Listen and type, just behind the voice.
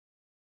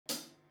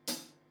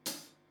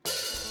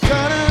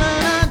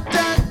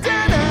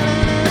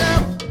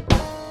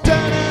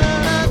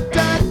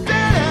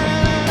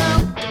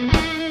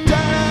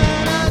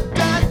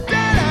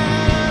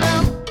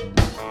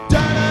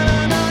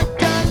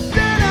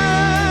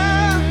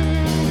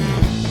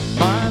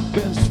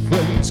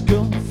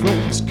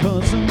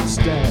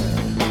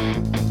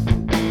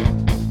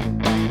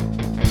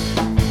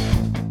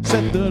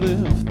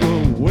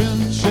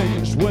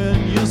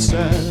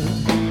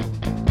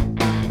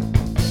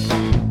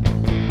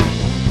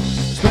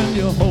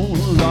your whole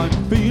life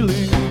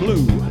feeling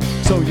blue,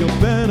 so you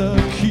better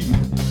keep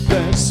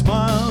that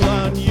smile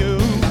on you.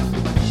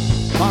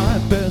 My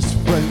best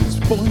friend's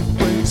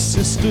boyfriend's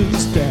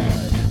sister's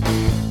dad.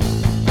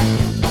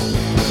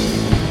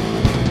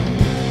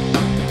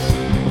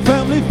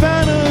 Family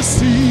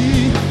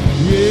fantasy,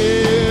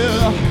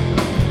 yeah.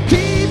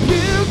 Keep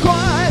you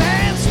quiet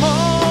and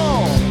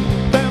small.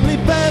 Family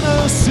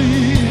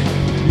fantasy,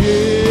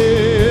 yeah.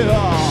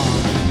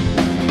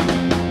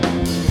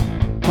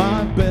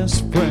 My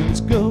best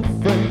friend's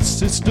girlfriend's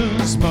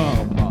sister's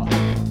mama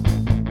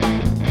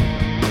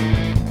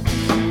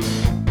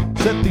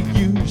said that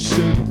you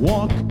should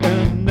walk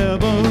and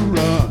never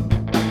run.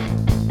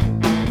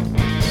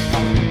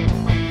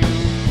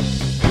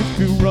 If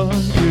you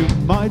run, you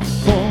might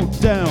fall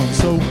down,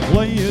 so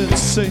play it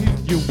safe,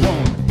 you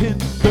won't hit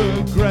the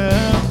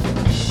ground.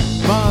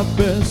 My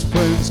best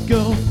friend's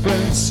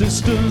girlfriend's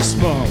sister's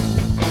mom.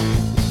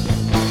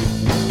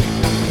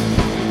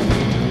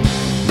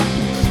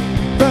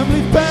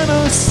 Family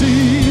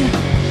fantasy,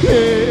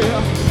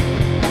 yeah.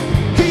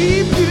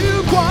 Keep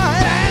you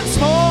quiet and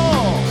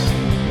small.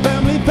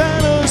 Family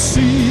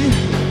fantasy,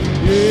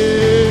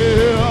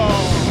 yeah.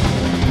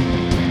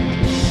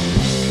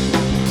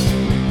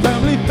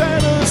 Family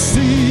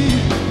fantasy,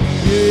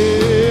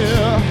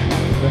 yeah.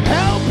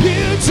 Help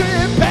you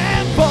trip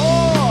and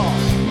fall.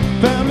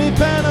 Family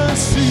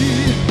fantasy,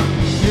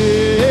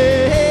 yeah.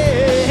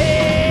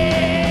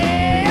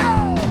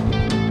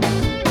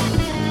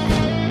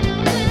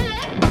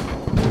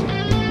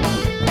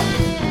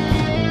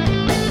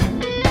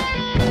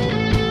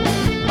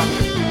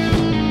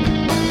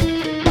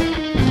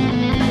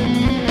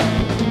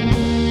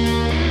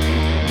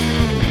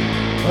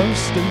 A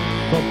stick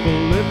of a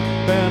lip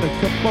and a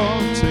cup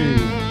of tea.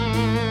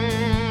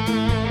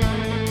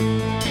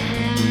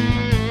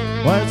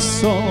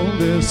 That's all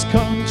this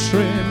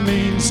country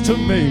means to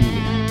me.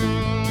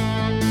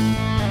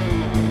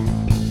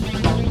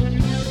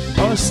 A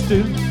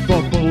stiff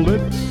of a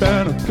lip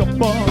and a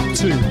cup of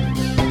tea.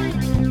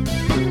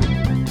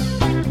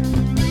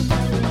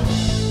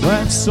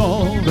 That's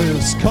all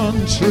this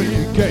country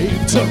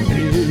gave to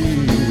me.